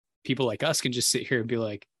people like us can just sit here and be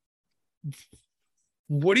like,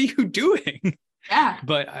 what are you doing? Yeah.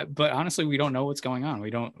 But honestly, we don't know what's going on.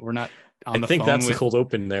 We're not on the phone. I think that's the cold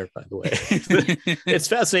open there, by the way. It's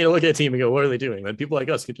fascinating to look at a team and go, what are they doing? Then people like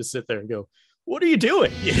us can just sit there and go, what are you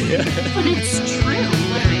doing? Yeah. But it's true.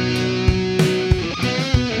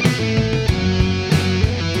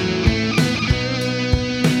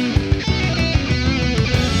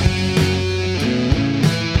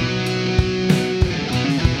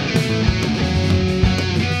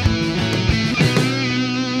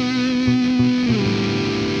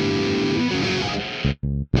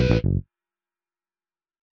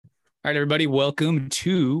 All right, everybody, welcome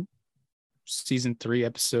to season 3,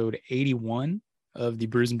 episode 81 of the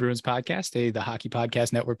Brews Bruins podcast, the Hockey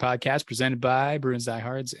Podcast Network podcast presented by Bruins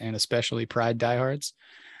Diehards and especially Pride Diehards.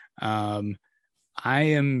 I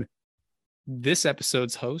am this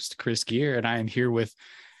episode's host, Chris Gear, and I am here with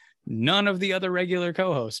none of the other regular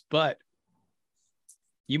co-hosts, but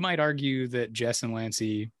you might argue that Jess and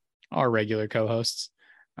Lancey are regular co-hosts.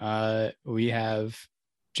 We have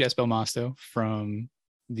Jess Belmosto from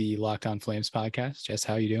the Locked On Flames podcast. Jess,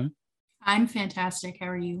 how are you doing? I'm fantastic. How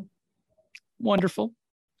are you? Wonderful.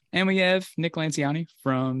 And we have Nick Lanciani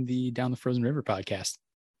from the Down the Frozen River podcast.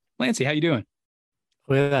 Lancey, how you doing?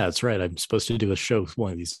 Oh, yeah, that's right. I'm supposed to do a show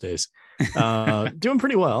one of these days. Doing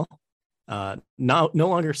pretty well. No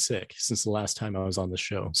longer sick since the last time I was on the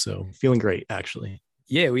show. So feeling great, actually.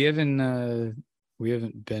 Yeah, we haven't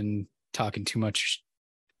been talking too much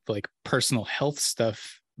like personal health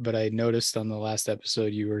stuff, but I noticed on the last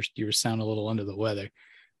episode you were sounding a little under the weather.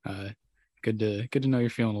 Good to know you're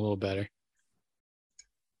feeling a little better.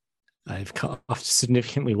 I've coughed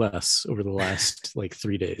significantly less over the last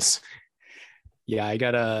 3 days. Yeah, I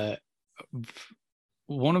got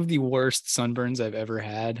one of the worst sunburns I've ever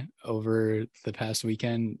had over the past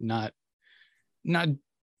weekend. Not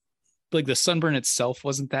like the sunburn itself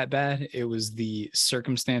wasn't that bad. It was the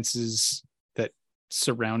circumstances that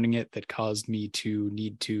surrounding it that caused me to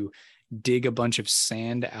need to dig a bunch of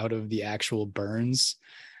sand out of the actual burns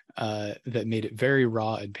that made it very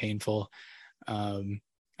raw and painful.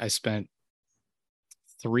 I spent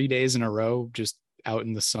 3 days in a row just out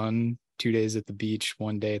in the sun, 2 days at the beach,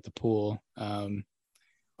 1 day at the pool.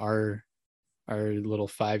 Our little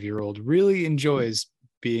 5-year-old really enjoys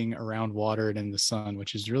being around water and in the sun,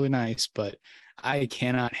 which is really nice, but I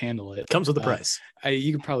cannot handle it. Comes with the price.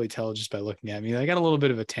 You can probably tell just by looking at me. I got a little bit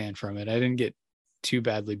of a tan from it. I didn't get too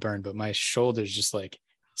badly burned, but my shoulders just like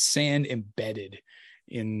sand embedded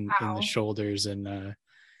in the shoulders. And I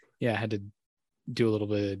had to do a little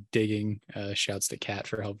bit of digging. Shouts to Kat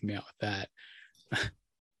for helping me out with that.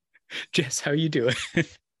 Jess, how are you doing?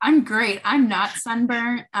 I'm great. I'm not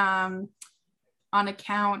sunburnt on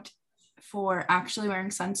account for actually wearing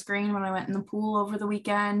sunscreen when I went in the pool over the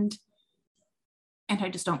weekend. And I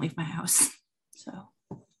just don't leave my house. So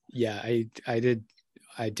yeah, I did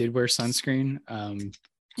wear sunscreen.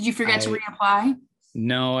 Did you forget to reapply?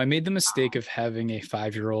 No, I made the mistake of having a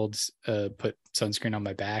 5-year-old put sunscreen on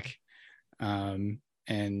my back. And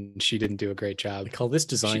she didn't do a great job. I call this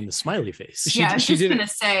design the smiley face. I was just gonna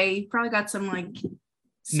say, you probably got some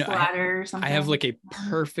splatter or something. I have like a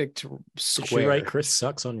perfect square. You're right, Chris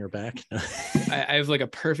sucks on your back. I have like a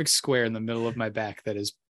perfect square in the middle of my back that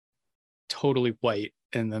is totally white,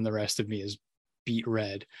 and then the rest of me is beet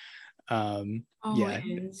red. It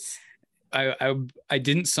is. I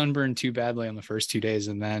didn't sunburn too badly on the first 2 days,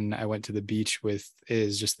 and then I went to the beach with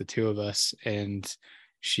just the two of us, and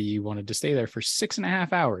she wanted to stay there for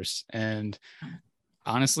 6.5 hours. And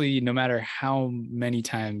honestly, no matter how many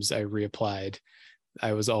times I reapplied,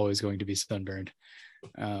 I was always going to be sunburned.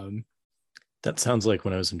 That sounds like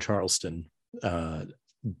when I was in Charleston,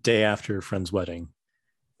 day after a friend's wedding.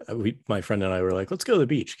 My friend and I were like, let's go to the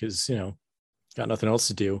beach because, got nothing else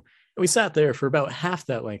to do. And we sat there for about half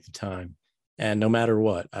that length of time. And no matter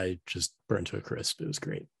what, I just burned to a crisp. It was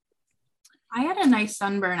great. I had a nice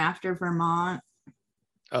sunburn after Vermont.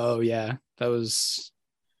 Oh, yeah. That was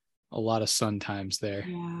a lot of sun times there.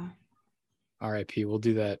 Yeah. RIP. We'll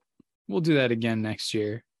do that. We'll do that again next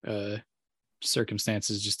year.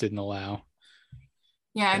 Circumstances just didn't allow.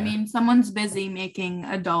 Yeah, I mean, someone's busy making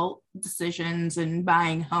adult decisions and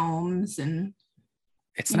buying homes, and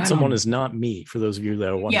it's not someone is not me. For those of you that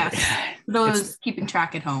are wondering, those keeping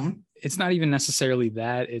track at home. It's not even necessarily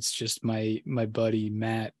that. It's just my buddy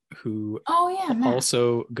Matt, who Matt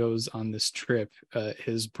also goes on this trip.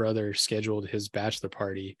 His brother scheduled his bachelor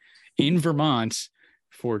party in Vermont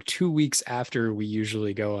for 2 weeks after we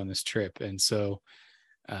usually go on this trip, and so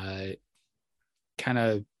kind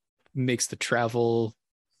of makes the travel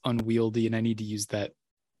unwieldy, and I need to use that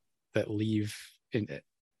leave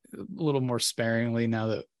a little more sparingly now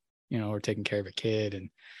that, we're taking care of a kid, and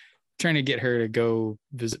trying to get her to go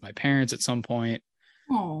visit my parents at some point.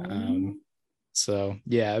 Oh. So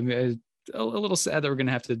yeah, I mean, a little sad that we're going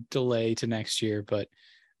to have to delay to next year, but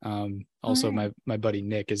also Right. my buddy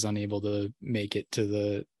Nick is unable to make it to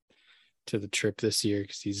the trip this year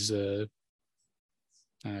because he's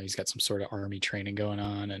got some sort of army training going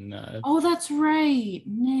on, and Oh, that's right,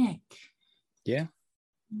 Nick. yeah.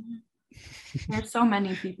 There's so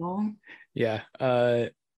many people. Yeah.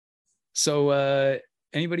 So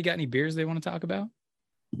anybody got any beers they want to talk about?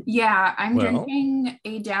 Yeah, I'm Well- drinking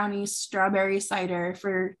a Downey strawberry cider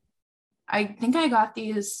I think I got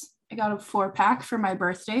a 4-pack for my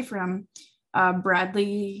birthday from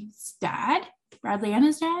Bradley's dad, Bradley and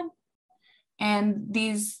his dad. And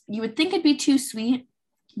these, you would think it'd be too sweet,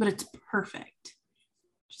 but it's perfect.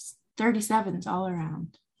 Just 37s all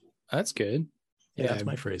around. That's good. Yeah, that's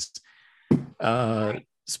my phrase.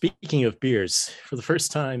 Speaking of beers, for the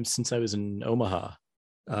first time since I was in Omaha,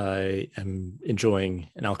 I am enjoying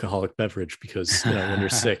an alcoholic beverage because when you're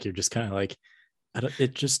sick, you're just kind of like,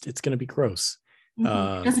 it's going to be gross. It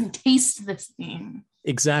doesn't taste the same.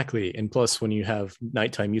 Exactly. And plus, when you have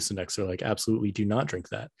nighttime Mucinex, they're like, absolutely do not drink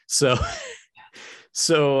that. So,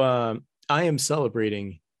 I am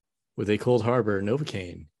celebrating with a Cold Harbor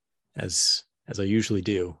Novocaine, as I usually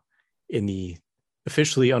do, in the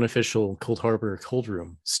officially unofficial Cold Harbor Cold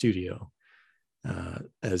Room studio,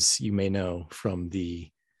 as you may know from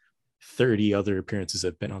the 30 other appearances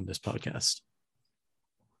I've been on this podcast.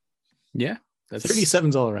 Yeah, that's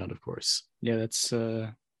 37s all around, of course. Yeah, that's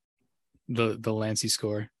the Lancy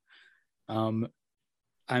score. I'm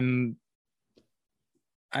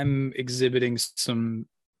exhibiting some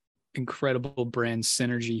incredible brand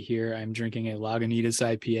synergy here. I'm drinking a Lagunitas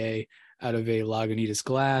IPA out of a Lagunitas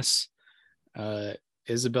glass.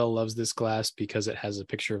 Isabel loves this glass because it has a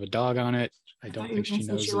picture of a dog on it. I don't think she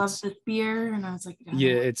knows she loves this beer, and I was like,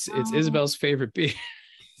 yeah, it's Isabel's favorite beer.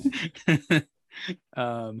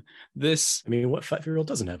 This, I mean, what 5-year-old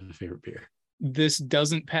doesn't have a favorite beer? This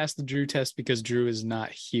doesn't pass the Drew test because Drew is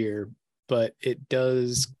not here, but it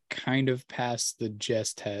does kind of pass the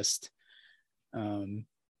Jess test.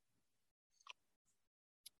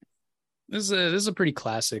 This is a pretty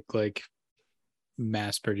classic, like,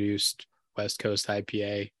 mass-produced West Coast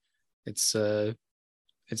IPA. It's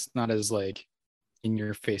not as like in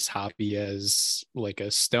your face hoppy as like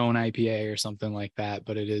a Stone IPA or something like that,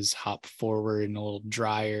 but it is hop forward and a little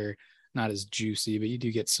drier, not as juicy, but you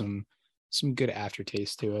do get some good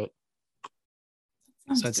aftertaste to it.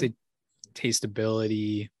 So I'd say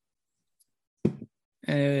tasteability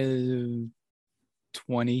 20,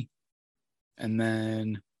 and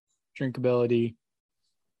then drinkability,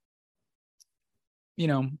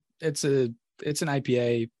 it's an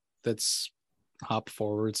IPA that's hop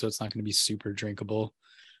forward, so it's not going to be super drinkable.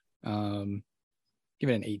 Give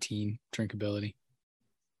it an 18 drinkability.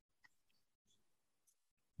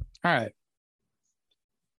 All right,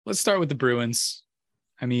 let's start with the Bruins.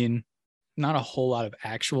 I mean, not a whole lot of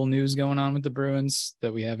actual news going on with the Bruins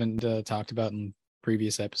that we haven't talked about in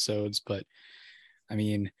previous episodes, but I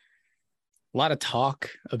mean, a lot of talk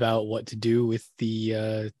about what to do with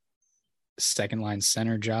the second line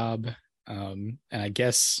center job, and I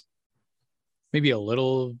guess maybe a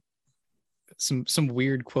little some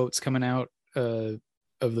weird quotes coming out of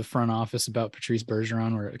the front office about Patrice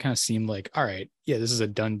Bergeron, where it kind of seemed like, all right, yeah, this is a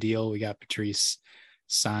done deal, we got Patrice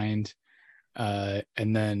signed,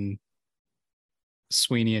 and then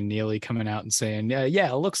Sweeney and Neely coming out and saying,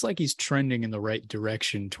 yeah, it looks like he's trending in the right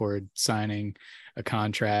direction toward signing a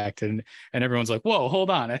contract, and everyone's like, whoa, hold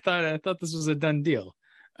on, I thought this was a done deal.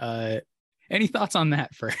 Any thoughts on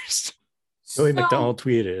that first? Joey McDonald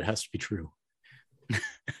tweeted it has to be true.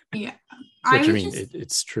 Yeah. Which, I mean,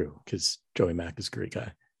 it's true because Joey Mack is a great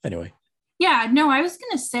guy. Anyway. Yeah, no, I was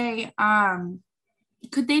going to say,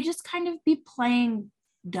 could they just kind of be playing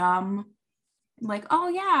dumb? Like, oh,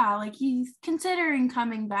 yeah, like he's considering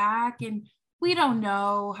coming back, and we don't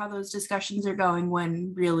know how those discussions are going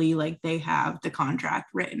when really, like, they have the contract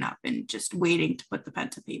written up and just waiting to put the pen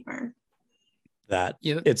to paper. That,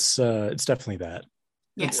 yeah, it's definitely that.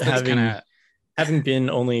 Yes, having been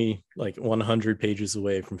only like 100 pages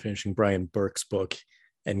away from finishing Brian Burke's book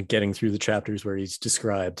and getting through the chapters where he's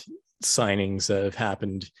described signings that have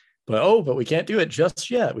happened, but we can't do it just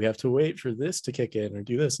yet. We have to wait for this to kick in or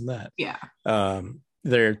do this and that. Yeah.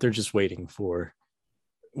 They're just waiting for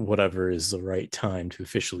whatever is the right time to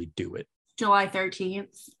officially do it. July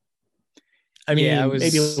 13th. I mean, yeah,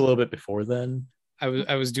 maybe a little bit before then.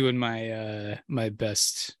 I was doing my my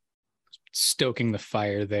best stoking the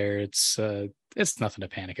fire there. It's nothing to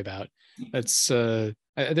panic about. It's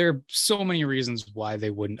There are so many reasons why they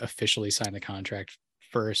wouldn't officially sign the contract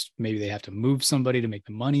first. Maybe they have to move somebody to make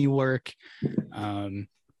the money work.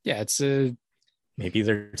 It's a Maybe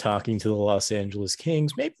they're talking to the Los Angeles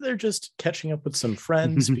Kings. Maybe they're just catching up with some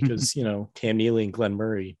friends because, Cam Neely and Glenn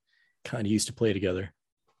Murray kind of used to play together.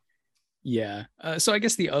 Yeah. So I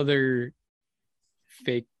guess the other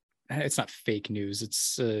it's not fake news.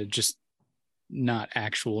 It's just not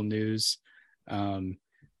actual news.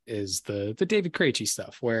 Is the David Krejci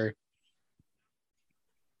stuff, where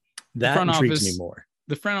that intrigues me more.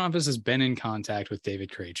 The front office has been in contact with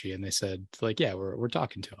David Krejci, and they said, like, yeah, we're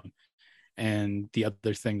talking to him. And the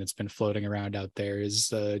other thing that's been floating around out there is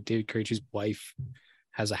David Krejci's wife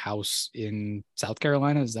has a house in South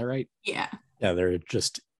Carolina. Is that right? Yeah. Yeah, they're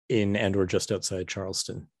just in and or just outside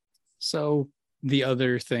Charleston. So the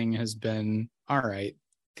other thing has been, all right,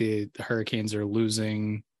 the Hurricanes are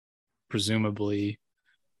losing, presumably,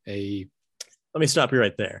 Let me stop you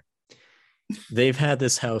right there. They've had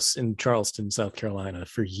this house in Charleston, South Carolina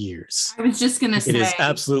for years. I was just going to say. It has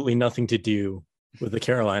absolutely nothing to do with the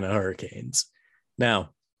Carolina Hurricanes. Now,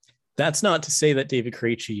 that's not to say that David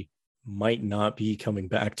Krejci might not be coming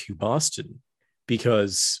back to Boston,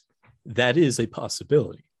 because that is a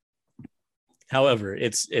possibility. However,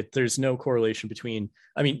 there's no correlation between,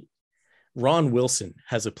 Ron Wilson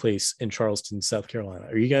has a place in Charleston, South Carolina.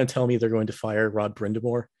 Are you going to tell me they're going to fire Rod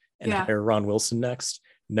Brindamore and hire Ron Wilson next?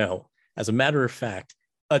 No. As a matter of fact,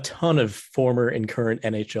 a ton of former and current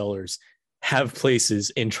NHLers have places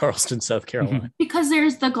in Charleston, South Carolina. Because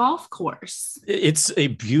there's the golf course. It's a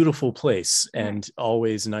beautiful place and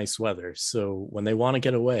always nice weather. So when they want to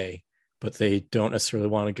get away, but they don't necessarily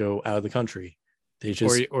want to go out of the country, they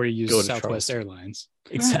just or use go to Southwest Charleston. Airlines.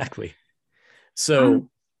 Exactly. So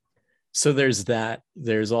there's that.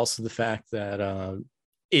 There's also the fact that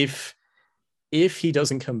if he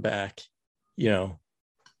doesn't come back,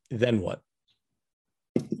 then what?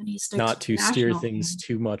 Not to steer things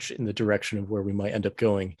too much in the direction of where we might end up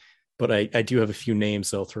going. But I do have a few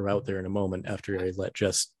names I'll throw out there in a moment after I let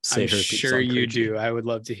Jess say her piece. Sure you do. I would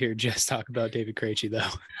love to hear Jess talk about David Krejci, though.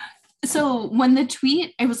 So when the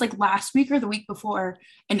tweet, it was like last week or the week before,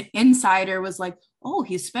 an insider was like, oh,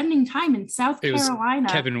 he's spending time in South Carolina.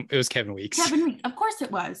 It was Kevin Weeks. Kevin Weeks. Of course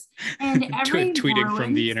it was. And every tweeted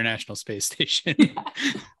from the International Space Station. Yeah.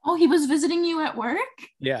 Oh, he was visiting you at work?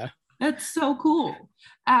 Yeah. That's so cool.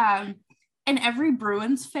 And every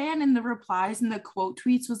Bruins fan in the replies and the quote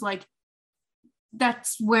tweets was like,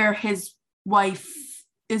 that's where his wife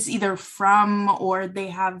is either from or they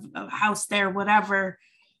have a house there, whatever.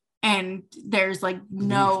 And there's like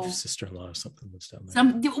no sister-in-law or something that's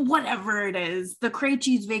down there. Whatever it is. The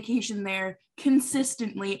Krejci's vacation there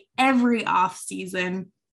consistently every off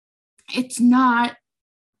season. It's not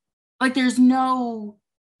like there's no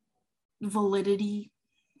validity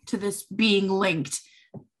to this being linked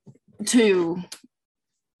to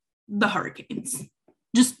the Hurricanes.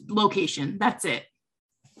 Just location. That's it.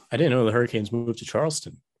 I didn't know the Hurricanes moved to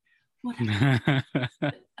Charleston. Whatever.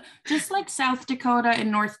 Just like South Dakota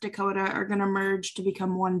and North Dakota are going to merge to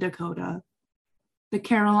become one Dakota, the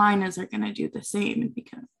Carolinas are going to do the same and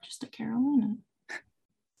become just a Carolina.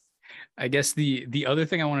 I guess the other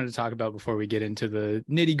thing I wanted to talk about before we get into the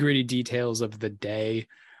nitty-gritty details of the day,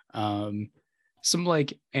 some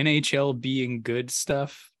like NHL being good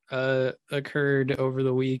stuff occurred over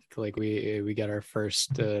the week. Like we got our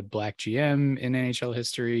first black GM in NHL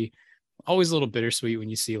history. Always a little bittersweet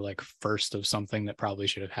when you see like first of something that probably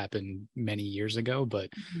should have happened many years ago,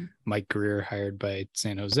 but Mike Greer, hired by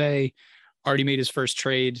San Jose, already made his first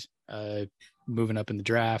trade, moving up in the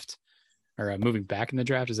draft, or moving back in the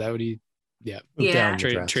draft. Is that what he? Yeah.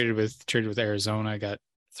 Traded with Arizona. Got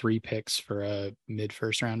 3 picks for a mid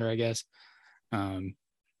first rounder, I guess.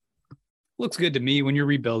 Looks good to me. When you're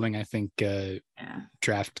rebuilding, I think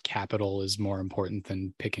draft capital is more important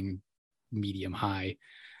than picking medium high.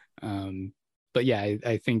 But yeah,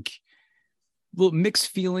 I think mixed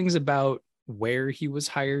feelings about where he was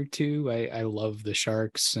hired to. I love the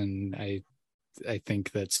Sharks, and I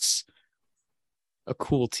think that's a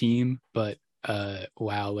cool team, but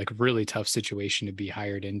wow, like really tough situation to be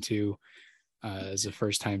hired into as a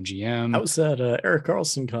first-time GM. How's that Erik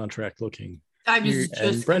Karlsson contract looking? I was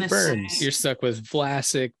just Brent Burns. You're stuck with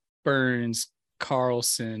Vlasic, Burns,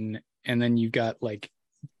 Karlsson, and then you've got like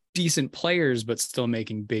decent players, but still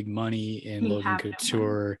making big money in Logan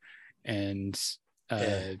Couture and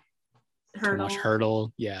Tomas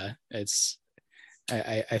Hertl. Yeah, it's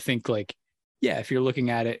I think like, yeah, if you're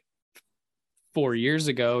looking at it 4 years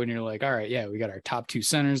ago and you're like, all right, yeah, we got our top 2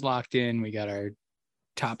 centers locked in, we got our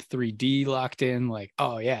top 3D locked in, like,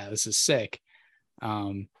 oh yeah, this is sick.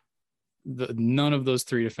 none of those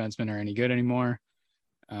three defensemen are any good anymore.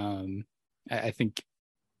 I think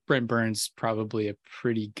Brent Burns probably a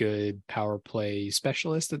pretty good power play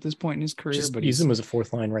specialist at this point in his career. Just but use him as a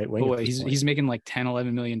fourth line right wing. He's making like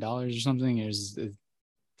 $10-11 million or something. It's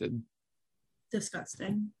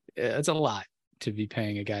disgusting. It's a lot to be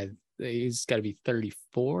paying a guy. He's got to be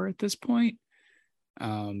 34 at this point.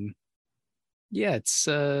 Yeah, it's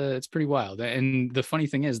pretty wild. And the funny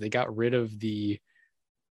thing is, they got rid of the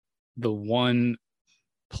one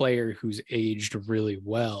player who's aged really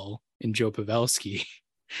well in Joe Pavelski.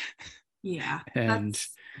 Yeah. And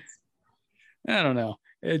I don't know.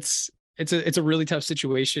 It's a really tough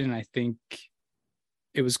situation. I think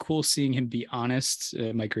it was cool seeing him be honest,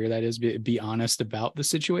 my career that is, be honest about the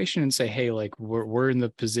situation and say, hey, like we're in the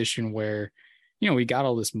position where, we got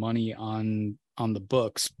all this money on the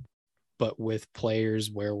books, but with players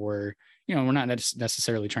where we're not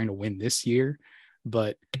necessarily trying to win this year,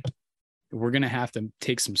 but we're going to have to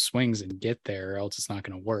take some swings and get there, or else it's not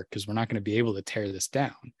going to work, because we're not going to be able to tear this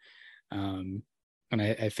down. And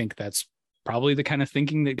I think that's probably the kind of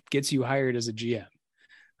thinking that gets you hired as a GM.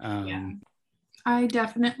 Yeah, I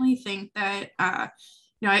definitely think that, I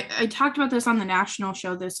talked about this on the national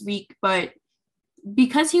show this week, but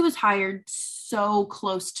because he was hired so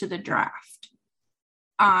close to the draft,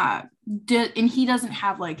 and he doesn't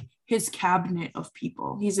have like his cabinet of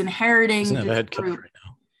people. He's inheriting the head coach right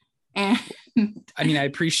now. And I mean, I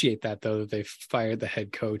appreciate that, though, that they fired the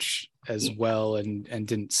head coach as well and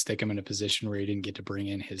didn't stick him in a position where he didn't get to bring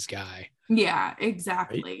in his guy. Yeah,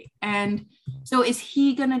 exactly. Right. And so is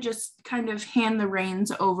he going to just kind of hand the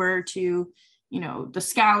reins over to, the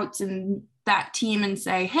scouts and that team and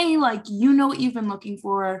say, hey, like, what you've been looking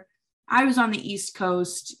for? I was on the East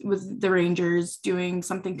Coast with the Rangers doing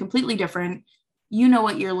something completely different. You know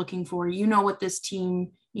what you're looking for. You know what this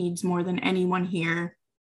team needs more than anyone here.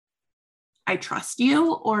 I trust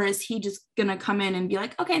you. Or is he just going to come in and be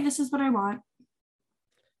like, okay, this is what I want?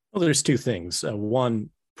 Well, there's two things. One,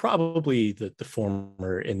 probably the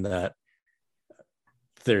former, in that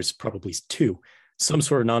there's probably two, some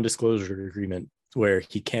sort of non-disclosure agreement where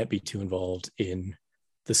he can't be too involved in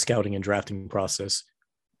the scouting and drafting process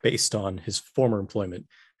based on his former employment.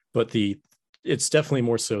 But it's definitely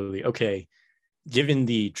more so given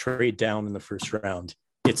the trade down in the first round,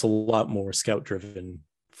 it's a lot more scout driven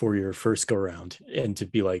for your first go around, and to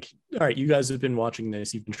be like, all right, you guys have been watching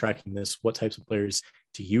this, you've been tracking this, what types of players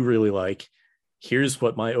do you really like? Here's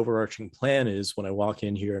what my overarching plan is when I walk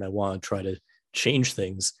in here and I want to try to change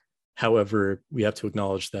things. However, we have to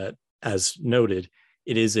acknowledge that, as noted,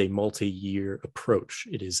 it is a multi-year approach.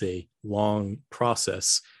 It is a long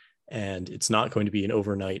process, and it's not going to be an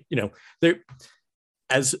overnight,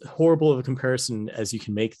 as horrible of a comparison as you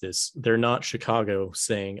can make this, they're not Chicago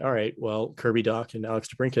saying, all right, well, Kirby Dach and Alex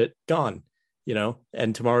DeBrincat gone,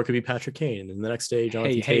 and tomorrow could be Patrick Kane, and the next day,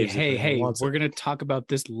 Jonathan Toews. Hey, we're going to talk about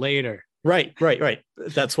this later. Right.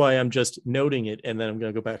 That's why I'm just noting it, and then I'm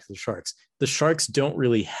going to go back to the Sharks. The Sharks don't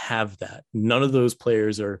really have that. None of those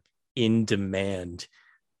players are in demand,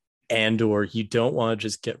 or you don't want to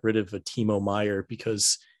just get rid of a Timo Meier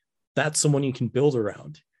because that's someone you can build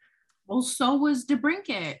around. Well, so was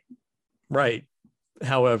DeBrincat. Right.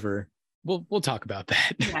 However, we'll talk about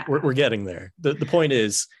that. Yeah. We're getting there. The point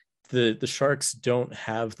is the Sharks don't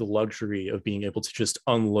have the luxury of being able to just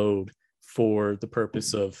unload for the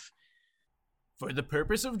purpose of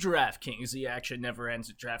DraftKings. The action never ends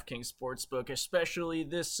at DraftKings Sportsbook, especially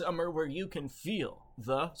this summer, where you can feel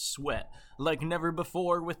the sweat like never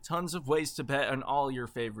before. With tons of ways to bet on all your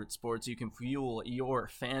favorite sports, you can fuel your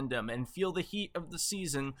fandom and feel the heat of the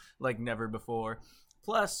season like never before.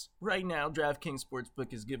 Plus, right now, DraftKings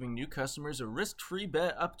Sportsbook is giving new customers a risk-free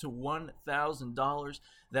bet up to $1,000.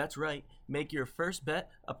 That's right, make your first bet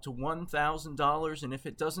up to $1,000, and if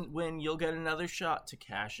it doesn't win, you'll get another shot to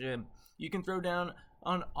cash in. You can throw down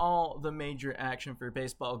on all the major action for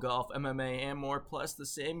baseball, golf, MMA, and more, plus the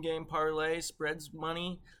same game parlay, spreads,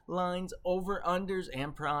 money lines, over-unders,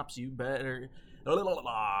 and props.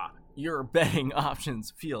 Your betting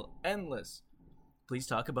options feel endless. Please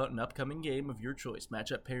talk about an upcoming game of your choice,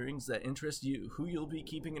 matchup pairings that interest you, who you'll be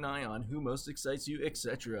keeping an eye on, who most excites you,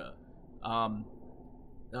 etc.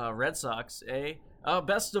 Red Sox, eh?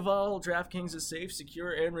 Best of all, DraftKings is safe,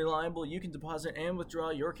 secure, and reliable. You can deposit and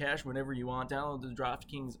withdraw your cash whenever you want. Download the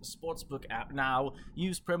DraftKings Sportsbook app now.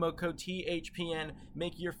 Use promo code THPN.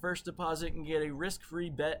 Make your first deposit and get a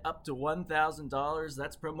risk-free bet up to $1,000.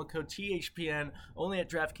 That's promo code THPN. Only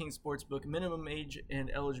at DraftKings Sportsbook. Minimum age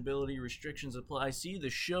and eligibility restrictions apply. See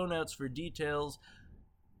the show notes for details.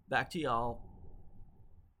 Back to y'all.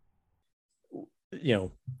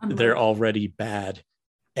 They're already bad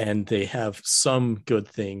and they have some good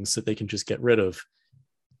things that they can just get rid of,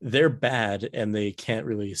 they're bad and they can't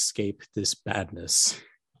really escape this badness.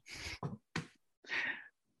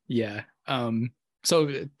 Yeah.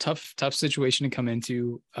 So tough situation to come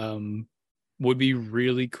into. Would be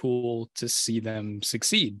really cool to see them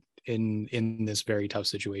succeed in this very tough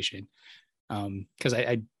situation. Because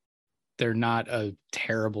they're not a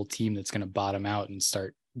terrible team that's going to bottom out and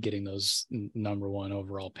start getting those number one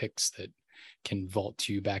overall picks that can vault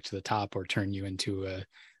you back to the top or turn you into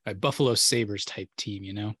a Buffalo Sabres type team,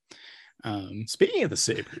 you know? Speaking of the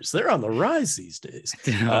Sabres, they're on the rise these days.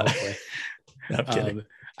 No, I'm kidding.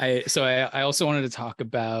 I also wanted to talk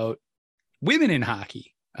about women in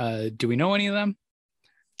hockey. Do we know any of them?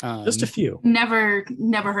 Just a few. Never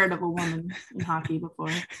heard of a woman in hockey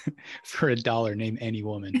before. For $1, name any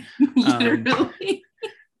woman. Literally.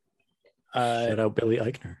 Shout out Billy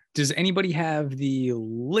Eichner. Does anybody have the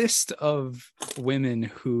list of women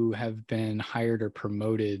who have been hired or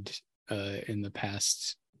promoted in the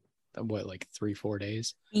past, like 3-4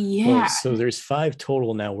 days? Yeah. Well, so there's 5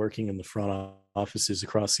 total now working in the front offices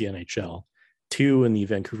across the NHL, 2 in the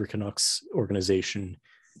Vancouver Canucks organization,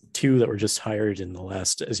 2 that were just hired in the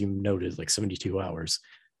last, as you noted, like 72 hours,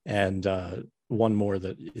 and 1 more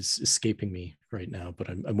that is escaping me right now, but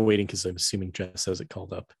I'm waiting because I'm assuming Jess has it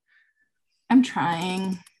called up. I'm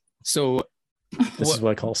trying. So this is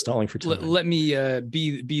what I call stalling for time. Let me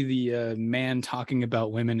be the man talking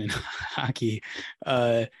about women in hockey.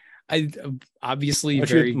 I obviously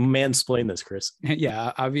very mansplain this, Chris.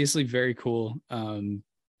 Yeah, obviously very cool.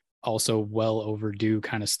 Also well overdue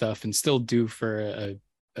kind of stuff, and still due for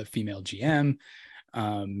a female GM,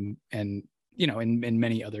 and you know, in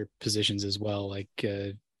many other positions as well, like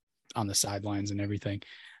on the sidelines and everything.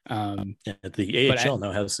 The AHL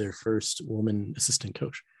now has their first woman assistant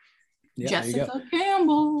coach. Yeah, Jessica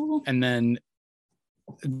Campbell. And then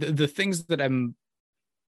the things that I'm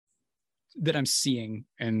seeing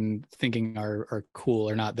and thinking are cool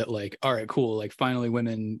or not, that like, all right, cool, like finally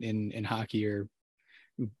women in hockey are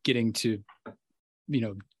getting to, you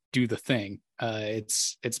know, do the thing.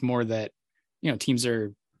 It's more that, you know, teams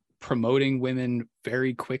are promoting women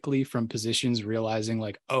very quickly from positions, realizing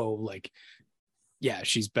like, oh, like, yeah,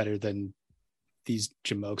 she's better than these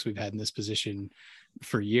jamokes we've had in this position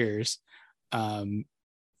for years.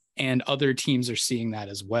 And other teams are seeing that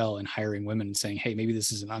as well and hiring women and saying, hey, maybe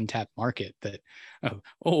this is an untapped market that,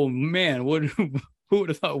 oh man, who would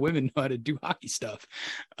have thought women know how to do hockey stuff?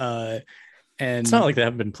 And it's not like they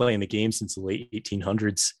haven't been playing the game since the late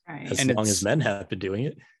 1800s, right, as long as men have been doing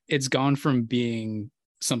it. It's gone from being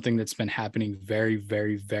something that's been happening very,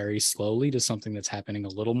 very, very slowly to something that's happening a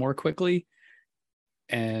little more quickly.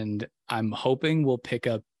 And I'm hoping we'll pick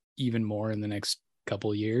up even more in the next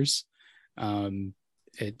couple of years,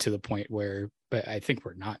 to the point where, but I think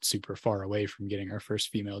we're not super far away from getting our first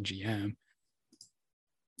female GM.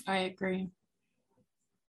 I agree.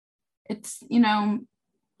 It's, you know,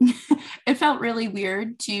 it felt really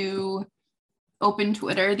weird to open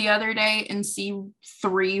Twitter the other day and see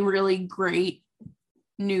 3 really great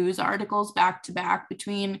news articles back to back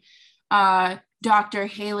between Dr.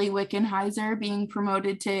 Haley Wickenheiser being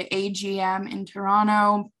promoted to AGM in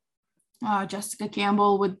Toronto, Jessica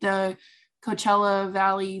Campbell with the Coachella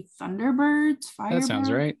Valley Thunderbirds. That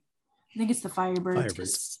sounds right. I think it's the Firebirds.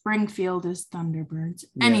 Springfield is Thunderbirds.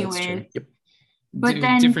 Yeah, anyway, yep. But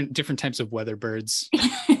then different types of weather birds.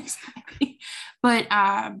 Exactly. But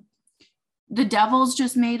the Devils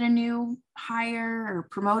just made a new hire or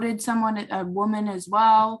promoted someone, a woman as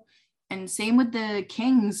well. And same with the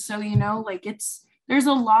Kings. So, you know, like there's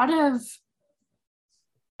a lot of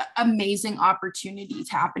amazing opportunities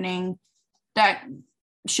happening that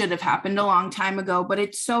should have happened a long time ago. But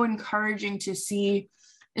it's so encouraging to see,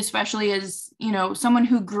 especially as, you know, someone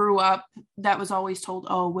who grew up that was always told,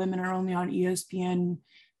 oh, women are only on ESPN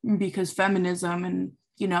because feminism. And,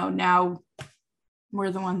 you know, now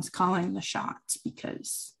we're the ones calling the shots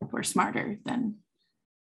because we're smarter than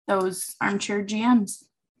those armchair GMs.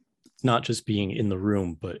 Not just being in the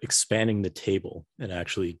room, but expanding the table and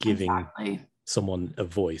actually giving someone a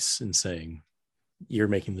voice and saying, you're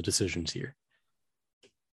making the decisions here.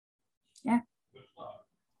 Yeah.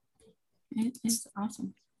 It is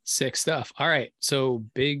awesome. Sick stuff. All right. So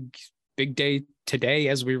big day today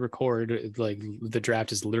as we record. Like the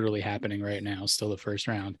draft is literally happening right now. Still the first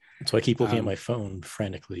round. So I keep looking at my phone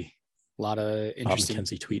frantically. A lot of interesting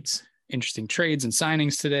tweets. Interesting trades and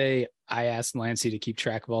signings today. I asked Lancy to keep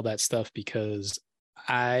track of all that stuff because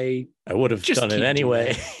I would have done it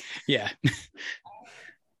anyway. Yeah.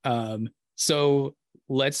 So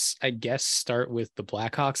let's, I guess, start with the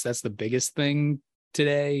Blackhawks. That's the biggest thing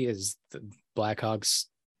today, is the Blackhawks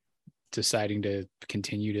deciding to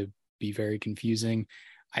continue to be very confusing.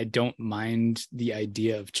 I don't mind the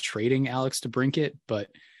idea of trading Alex DeBrincat, but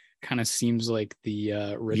kind of seems like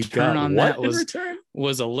the return on that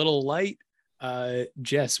was a little light.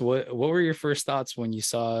 Jess, what were your first thoughts when you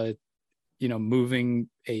saw, moving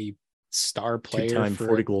a star player, two-time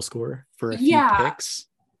 40-goal scorer for a few picks?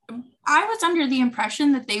 I was under the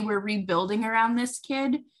impression that they were rebuilding around this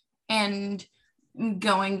kid and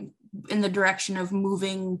going in the direction of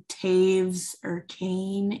moving Taves or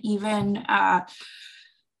Kane even.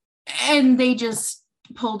 And they just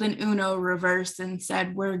pulled an Uno reverse and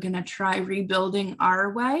said, we're going to try rebuilding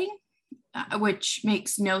our way, which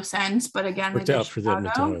makes no sense. But again, worked out for the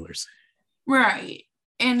Edmonton Oilers. Right.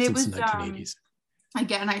 And Since it was, the 1980s.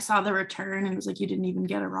 Again, I saw the return and it was like, you didn't even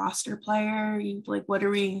get a roster player. You like, what are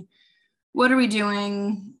we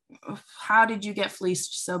doing? How did you get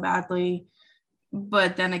fleeced so badly?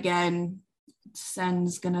 But then again,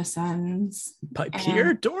 Sen's gonna Sens. By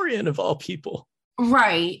Pierre Dorian of all people.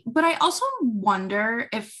 Right. But I also wonder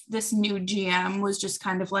if this new GM was just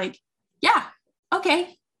kind of like, yeah,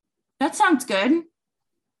 okay, that sounds good.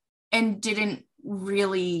 And didn't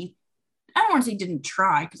really, I don't want to say didn't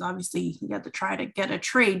try, because obviously he had to try to get a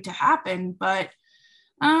trade to happen, but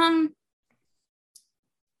kind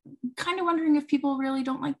of wondering if people really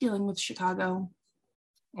don't like dealing with Chicago.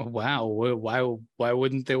 Oh, wow. Why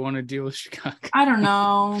wouldn't they want to deal with Chicago? I don't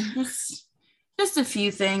know. Just a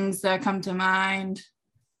few things that come to mind.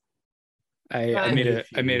 I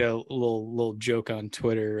made a little joke on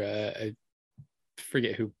Twitter. I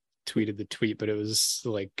forget who tweeted the tweet, but it was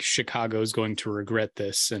like, Chicago's going to regret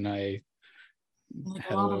this, and I like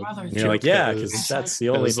a lot of others. You're like, yeah, because that's the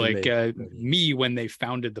only. It was like me when they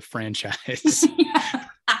founded the franchise. Yeah.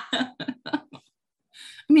 I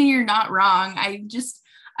mean, you're not wrong.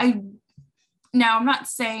 Now I'm not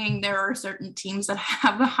saying there are certain teams that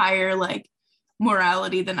have a higher like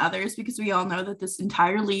morality than others, because we all know that this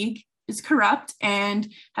entire league is corrupt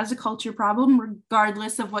and has a culture problem,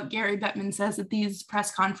 regardless of what Gary Bettman says at these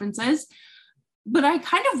press conferences. But I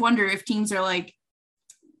kind of wonder if teams are like,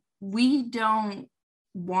 we don't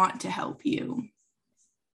want to help you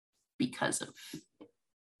because of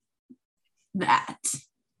that.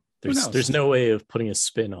 There's no way of putting a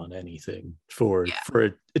spin on anything for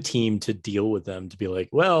a team to deal with them, to be like,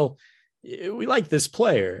 well, we like this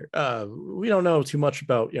player. We don't know too much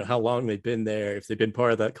about how long they've been there, if they've been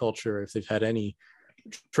part of that culture, if they've had any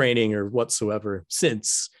training or whatsoever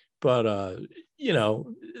since. But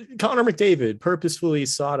Connor McDavid purposefully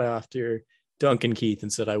sought after Duncan Keith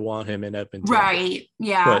and said, I want him in Edmonton. Right.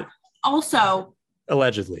 Yeah. But also,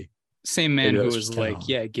 allegedly, same man who was like,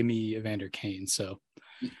 yeah, give me Evander Kane. So,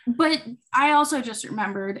 but I also just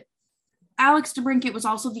remembered Alex DeBrincat was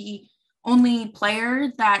also the only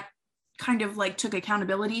player that kind of like took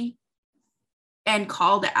accountability and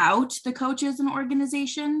called out the coaches and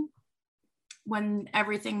organization when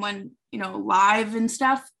everything went, live and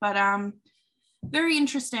stuff. But very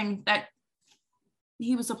interesting that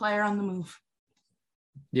he was a player on the move.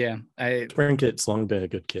 Yeah, DeBrincat's long been a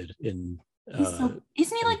good kid. Isn't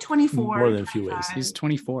he like 24? More than a few ways. He's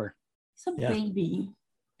 24. He's a baby.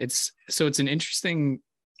 It's an interesting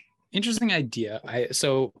idea.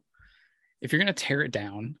 So if you're gonna tear it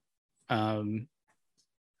down,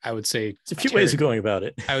 I would say it's a few ways of going about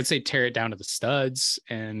it. I would say tear it down to the studs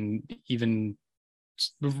and even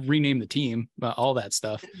rename the team, all that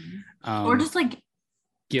stuff. Or just like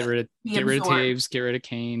get rid of Taves, get rid of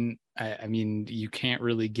Kane. I mean, you can't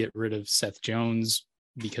really get rid of Seth Jones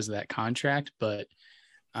because of that contract, but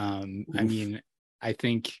I mean, I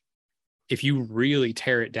think if you really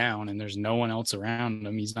tear it down and there's no one else around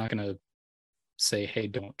him, he's not going to say, hey,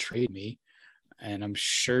 don't trade me. And I'm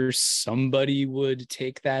sure somebody would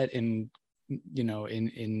take that in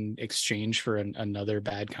exchange for another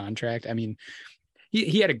bad contract. I mean,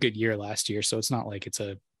 he had a good year last year, so it's not like it's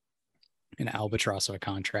an albatross of a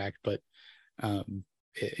contract, but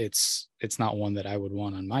it's not one that I would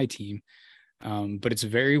want on my team. But it's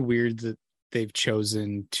very weird that they've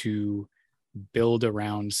chosen to build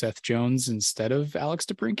around Seth Jones instead of Alex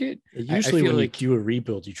DeBrincat. Usually when you do a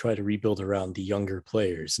rebuild, you try to rebuild around the younger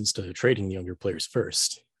players instead of trading the younger players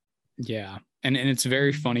first. Yeah. And it's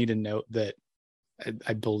very funny to note that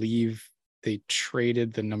I believe they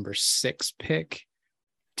traded the number 6 pick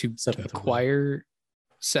to acquire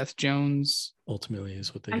Seth Jones. Ultimately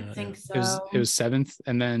is what they got. I think so. It was 7th.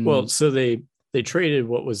 And then so they traded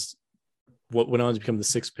what went on to become the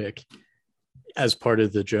 6th pick as part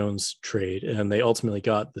of the Jones trade, and they ultimately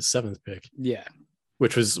got the 7th pick. Yeah,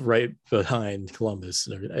 which was right behind Columbus.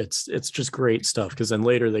 It's just great stuff, because then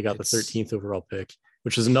later they got the 13th overall pick,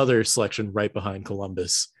 which is another selection right behind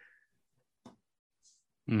Columbus.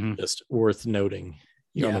 Mm-hmm. Just worth noting.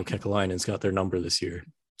 Yeah. Jarmo Kekalainen's got their number this year.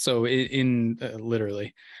 So in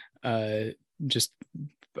literally, just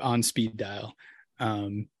on speed dial,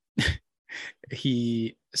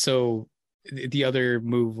 the other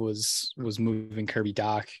move was moving Kirby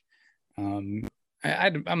Doc. I'm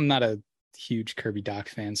not a huge Kirby Doc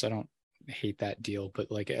fan, so I don't hate that deal.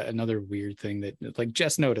 But like another weird thing that, like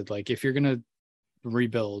Jess noted, like if you're gonna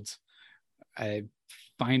rebuild, I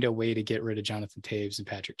find a way to get rid of Jonathan Taves and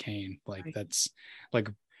Patrick Kane. Like that's like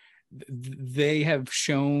they have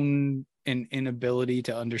shown an inability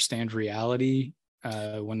to understand reality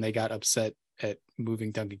when they got upset at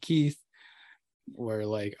moving Duncan Keith. Where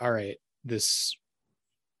like, all right, this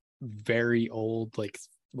very old, like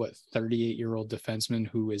 38-year-old defenseman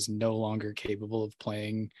who is no longer capable of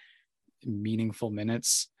playing meaningful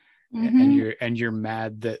minutes, and you're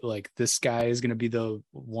mad that like this guy is going to be the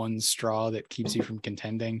one straw that keeps you from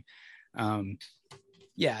contending. I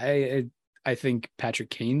think Patrick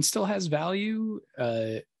Kane still has value.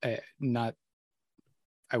 I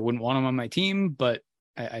wouldn't want him on my team, but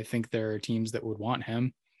I think there are teams that would want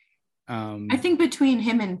him. I think between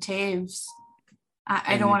him and Taves,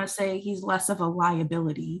 I don't want to say he's less of a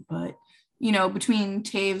liability, but between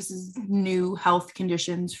Taves' new health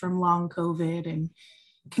conditions from long COVID and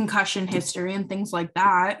concussion history and things like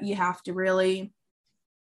that, you have to really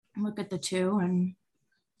look at the two. And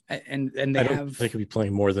I don't think he'll be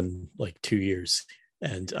playing more than like 2 years.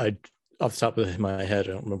 And off the top of my head,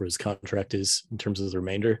 I don't remember his contract is in terms of the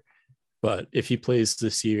remainder. But if he plays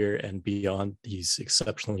this year and beyond, he's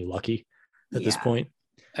exceptionally lucky at this point.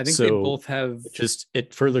 I think they both have.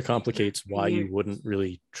 It further complicates why you wouldn't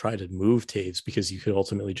really try to move Taves, because you could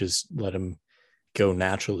ultimately just let him go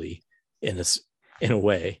naturally in a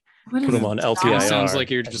way. Put him on LTIR. It sounds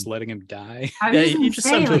like you're just letting him die. Yeah, you just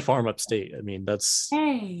send him to a farm upstate. I mean, that's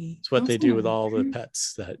what they do with all the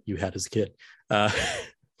pets that you had as a kid.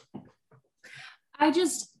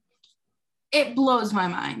 It blows my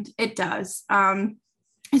mind. It does.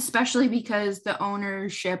 Especially because the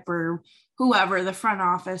ownership or whoever, the front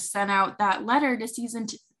office, sent out that letter to season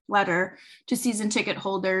ticket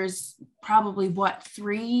holders probably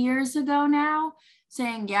 3 years ago now,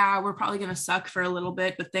 saying, yeah, we're probably going to suck for a little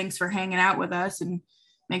bit, but thanks for hanging out with us and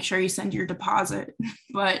make sure you send your deposit.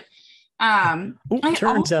 But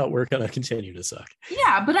turns out we're going to continue to suck.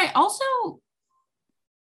 Yeah, but I also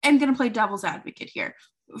am going to play devil's advocate here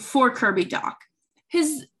for Kirby Doc.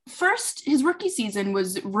 His rookie season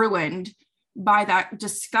was ruined by that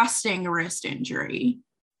disgusting wrist injury.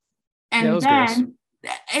 And then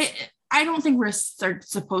I don't think wrists are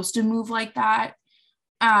supposed to move like that.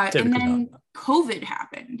 And then COVID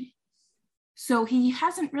happened. So he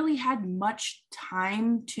hasn't really had much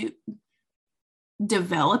time to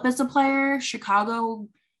develop as a player. Chicago,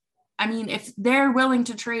 I mean, if they're willing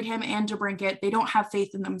to trade him and DeBrincat, they don't have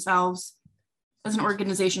faith in themselves as an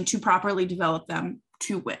organization to properly develop them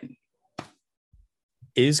to win.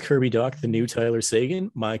 Is Kirby Doc the new Tyler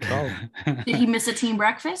Seguin? My call. Did he miss a team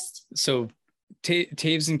breakfast? So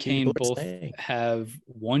Taves and Kane both have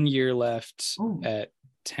 1 year left at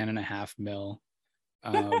 10.5 mil.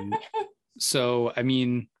 So, I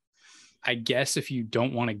mean, I guess if you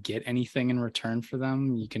don't want to get anything in return for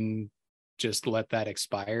them, you can just let that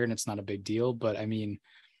expire and it's not a big deal. But I mean,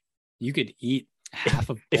 you could eat half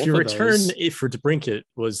of both if your of return those. for DeBrincat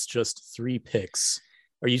was just 3 picks,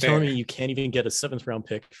 are you telling me you can't even get a 7th round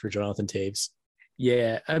pick for Jonathan Taves?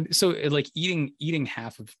 Yeah. So like eating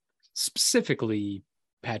half of specifically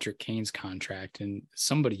Patrick Kane's contract, and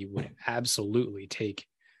somebody would absolutely take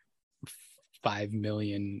 $5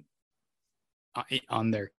 million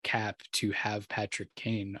on their cap to have Patrick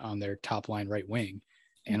Kane on their top line right wing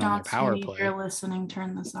and on their power play. If you're listening,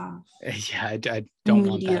 turn this off. Yeah, I don't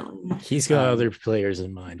want that. He's got other players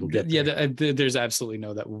in mind. We'll get there. There's absolutely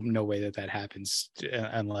no way that happens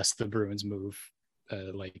unless the Bruins move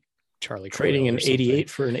like Charlie trading an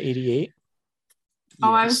 88 for an 88.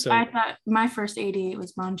 I thought my first 88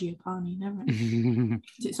 was Mangiapane. Never.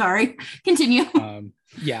 Sorry. Continue.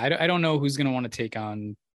 I don't know who's going to want to take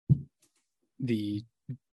on the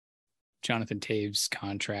Jonathan Taves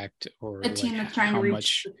contract, or a team that's trying to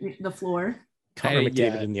reach the floor. Connor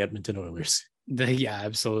McDavid and the Edmonton Oilers.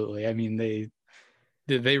 Absolutely. I mean, they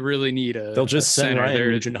really need they'll just send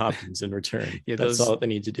Ryan Nugent Hopkins in return. That's all they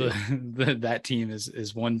need to do. That team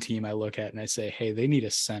is one team I look at and I say, hey, they need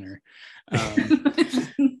a center.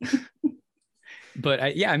 But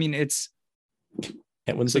I mean, it's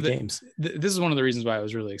can't win the games. This is one of the reasons why I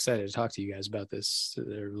was really excited to talk to you guys about this.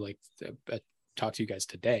 Talk to you guys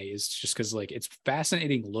today is just because like it's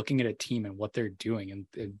fascinating looking at a team and what they're doing,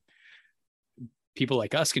 and people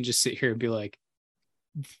like us can just sit here and be like,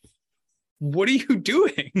 what are you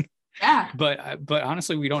doing? Yeah. But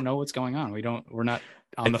honestly, we don't know what's going on. We're not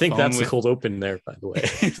on the phone. I think that's with... the cold open there, by the way.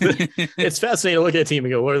 It's fascinating to look at a team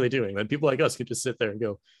and go, what are they doing? Then people like us could just sit there and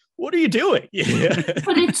go, what are you doing? Yeah.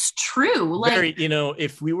 But it's true. Like, Very,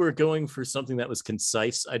 if we were going for something that was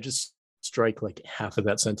concise, I just strike like half of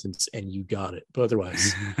that sentence and you got it. But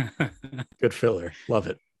otherwise, good filler. Love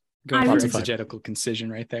it. Going for exegetical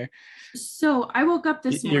concision right there. So I woke up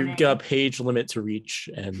this morning. You've got a page limit to reach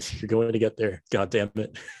and you're going to get there. God damn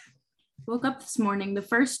it. Woke up this morning. The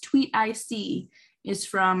first tweet I see is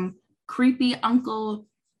from creepy Uncle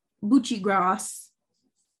Bucci Gross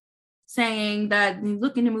saying that he's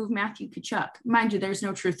looking to move Matthew Tkachuk. Mind you, there's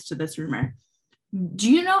no truth to this rumor.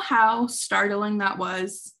 Do you know how startling that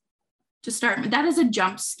was to start? That is a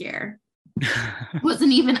jump scare.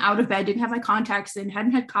 Wasn't even out of bed, didn't have my contacts in,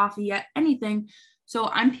 hadn't had coffee yet, anything. So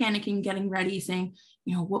I'm panicking, getting ready, saying,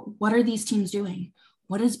 what are these teams doing?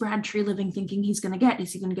 What is Brad Treliving thinking he's going to get?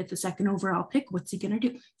 Is he going to get the second overall pick? What's he going to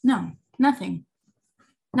do? No, nothing,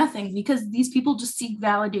 because these people just seek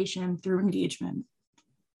validation through engagement.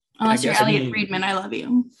 Unless you're Elliot Friedman, I love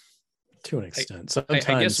you. To an extent. Sometimes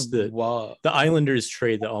I guess the Islanders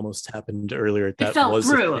trade that almost happened earlier, that fell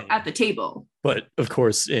through at the table. But of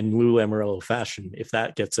course, in Lou Lamoriello fashion, if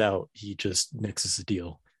that gets out, he just nixes the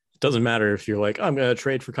deal. It doesn't matter if you're like, I'm going to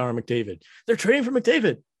trade for Connor McDavid. They're trading for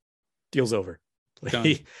McDavid. Deal's over.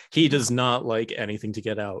 He does not like anything to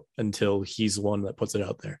get out until he's the one that puts it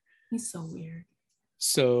out there. He's so weird.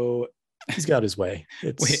 So he's got his way.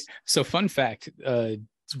 So fun fact,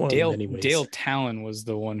 Dale Talon was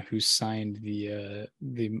the one who signed the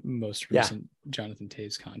most recent Jonathan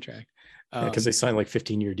Toews contract. Because they signed like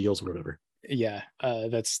 15-year deals or whatever. Yeah,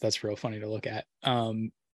 that's real funny to look at.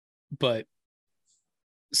 But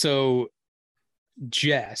so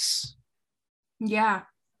Jess,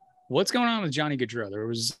 what's going on with Johnny Gaudreau? There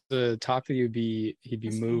was the talk that he'd be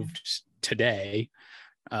moved today.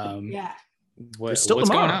 What's going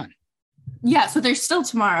on? Yeah, so there's still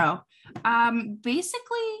tomorrow.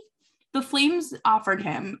 Basically, the Flames offered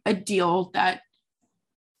him a deal that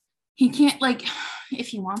he can't, like, if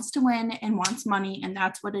he wants to win and wants money and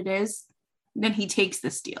that's what it is, then he takes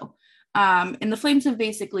this deal. And the Flames have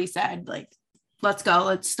basically said, like, let's go,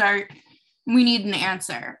 let's start. We need an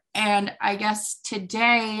answer. And I guess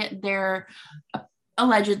today they're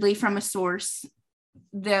allegedly, from a source,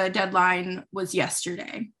 the deadline was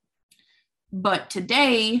yesterday. But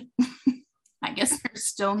today, I guess there's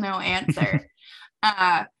still no answer.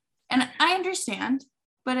 And I understand,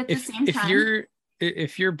 but at the same time,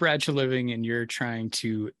 if you're Brad Treliving and you're trying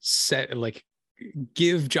to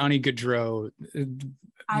give Johnny Gaudreau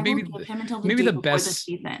maybe give him until the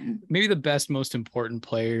season. Maybe the best, most important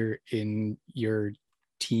player in your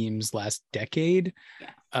team's last decade.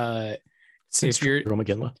 Since Roma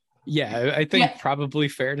McGinley. Yeah, I think probably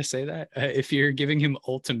fair to say that. If you're giving him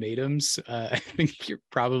ultimatums, I think you're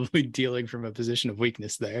probably dealing from a position of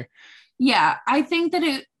weakness there. Yeah, I think that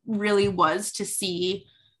it really was to see,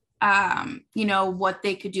 what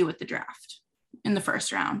they could do with the draft in the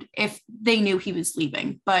first round if they knew he was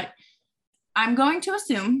leaving. But I'm going to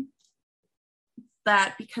assume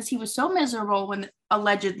that because he was so miserable when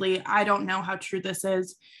allegedly, I don't know how true this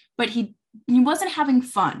is, but he wasn't having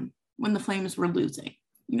fun when the Flames were losing.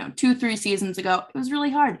 2-3 seasons ago, it was really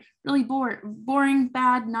hard, really boring,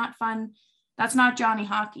 bad, not fun. That's not Johnny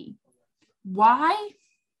hockey. Why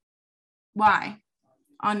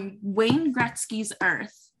on Wayne Gretzky's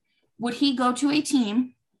earth would he go to a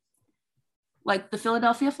team like the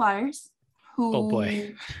Philadelphia Flyers, who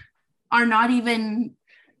are not even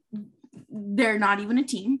a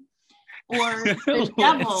team, or the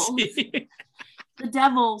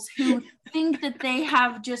Devils, who think that they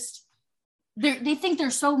have just, they think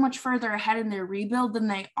they're so much further ahead in their rebuild than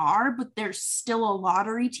they are, but they're still a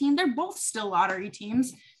lottery team. They're both still lottery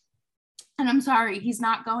teams. And I'm sorry, he's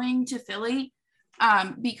not going to Philly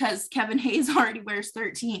because Kevin Hayes already wears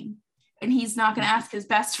 13. And he's not going to ask his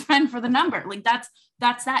best friend for the number. Like, that's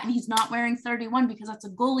that. And he's not wearing 31 because that's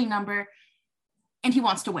a goalie number. And he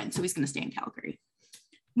wants to win, so he's going to stay in Calgary.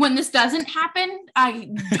 When this doesn't happen,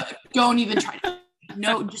 I don't even try to.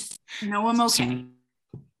 No, just know I'm okay. Some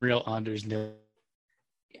real Anders Nilsson.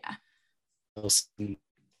 Yeah.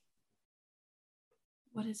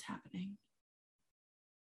 What is happening?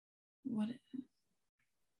 What?